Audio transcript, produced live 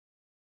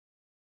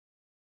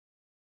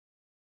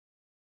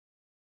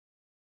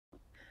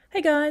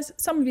Hey guys,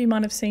 some of you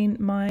might have seen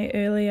my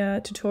earlier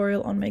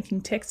tutorial on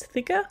making text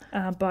thicker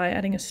by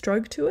adding a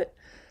stroke to it.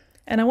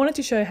 And I wanted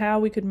to show how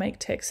we could make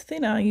text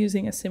thinner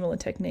using a similar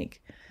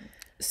technique.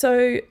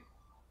 So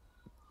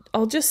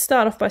I'll just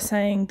start off by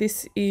saying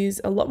this is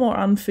a lot more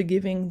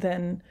unforgiving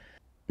than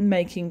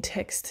making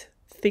text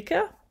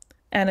thicker,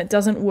 and it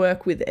doesn't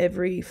work with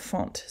every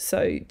font.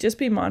 So just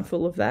be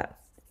mindful of that.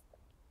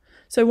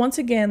 So once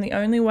again, the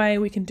only way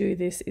we can do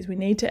this is we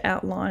need to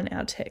outline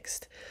our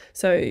text.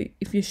 So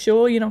if you're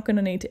sure you're not going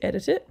to need to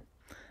edit it,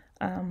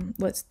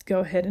 let's go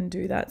ahead and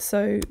do that.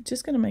 So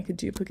just going to make a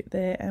duplicate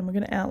there, and we're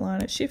going to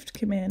outline it, Shift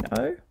Command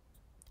O.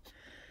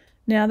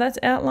 Now that's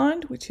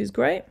outlined, which is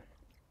great.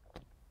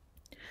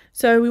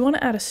 So we want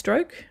to add a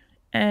stroke,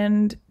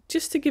 and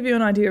just to give you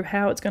an idea of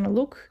how it's going to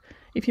look,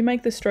 if you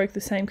make the stroke the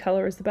same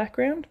color as the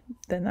background,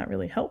 then that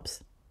really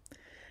helps.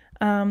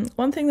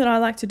 One thing that I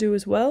like to do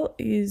as well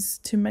is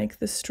to make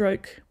the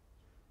stroke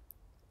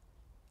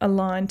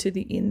align to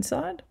the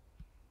inside.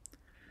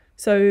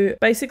 So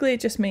basically it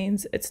just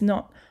means it's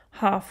not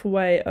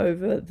halfway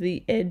over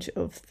the edge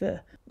of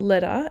the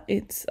letter.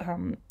 It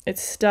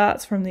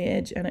starts from the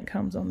edge and it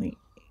comes on the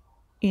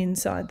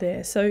inside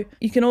there. So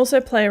you can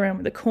also play around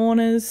with the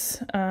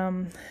corners.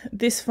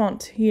 This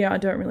font here I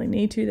don't really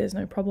need to, there's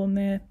no problem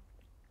there.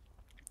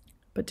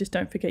 But just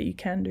don't forget you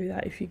can do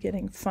that if you're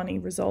getting funny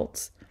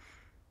results.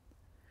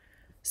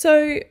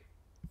 So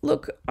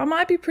look, I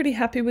might be pretty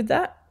happy with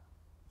that.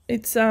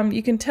 It's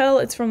you can tell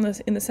it's from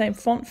in the same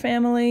font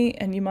family,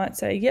 and you might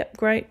say, yep,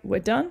 great,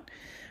 we're done.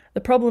 The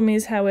problem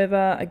is,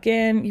 however,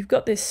 again, you've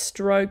got this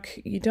stroke.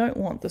 You don't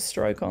want the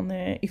stroke on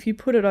there. If you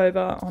put it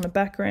over on a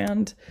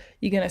background,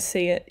 you're going to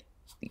see it.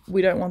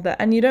 We don't want that.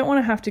 And you don't want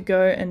to have to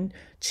go and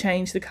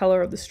change the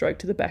color of the stroke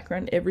to the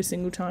background every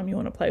single time you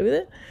want to play with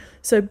it.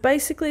 So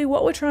basically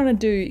what we're trying to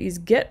do is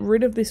get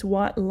rid of this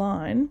white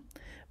line,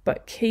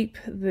 but keep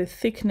the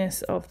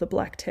thickness of the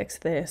black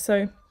text there.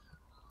 So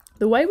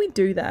the way we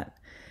do that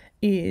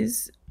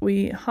is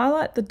we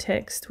highlight the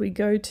text, we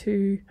go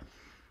to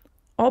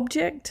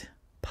Object,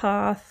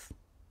 Path,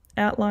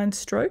 Outline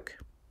Stroke,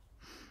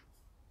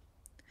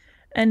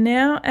 and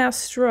now our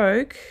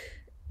stroke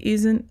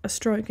isn't a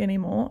stroke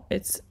anymore,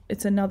 it's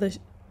another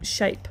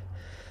shape.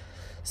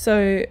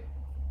 So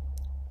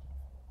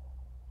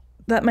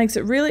that makes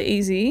it really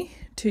easy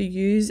to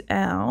use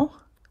our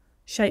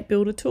shape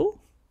builder tool.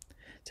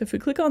 So if we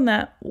click on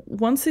that,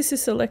 once this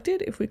is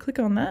selected, if we click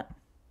on that,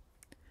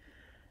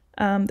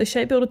 the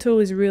shape builder tool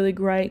is really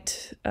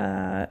great.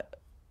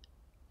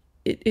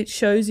 It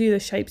shows you the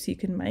shapes you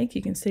can make.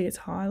 You can see it's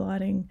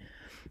highlighting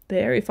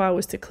there. If I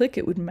was to click,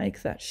 it would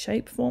make that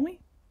shape for me.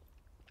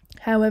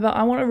 However,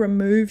 I want to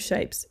remove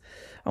shapes.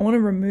 I want to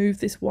remove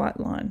this white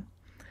line.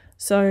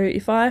 So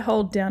if I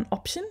hold down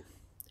Option,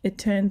 it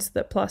turns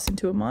that plus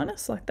into a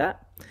minus like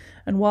that.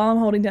 And while I'm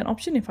holding down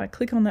Option, if I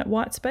click on that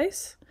white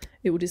space,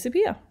 it will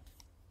disappear.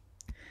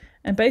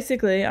 And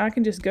basically I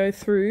can just go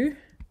through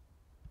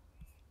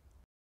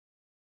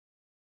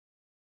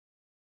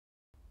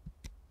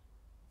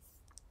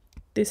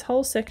this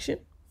whole section.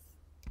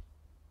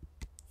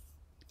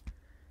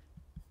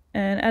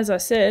 And as I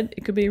said,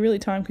 it could be really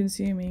time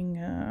consuming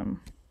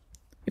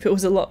if it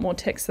was a lot more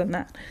text than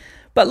that.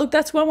 But look,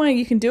 that's one way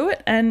you can do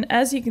it. And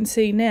as you can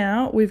see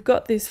now, we've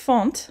got this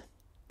font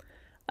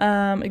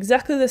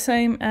exactly the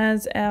same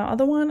as our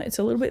other one. It's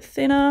a little bit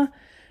thinner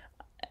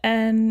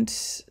and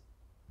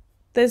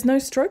there's no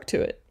stroke to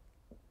it,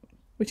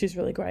 which is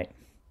really great.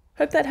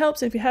 Hope that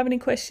helps. If you have any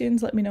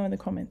questions, let me know in the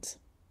comments.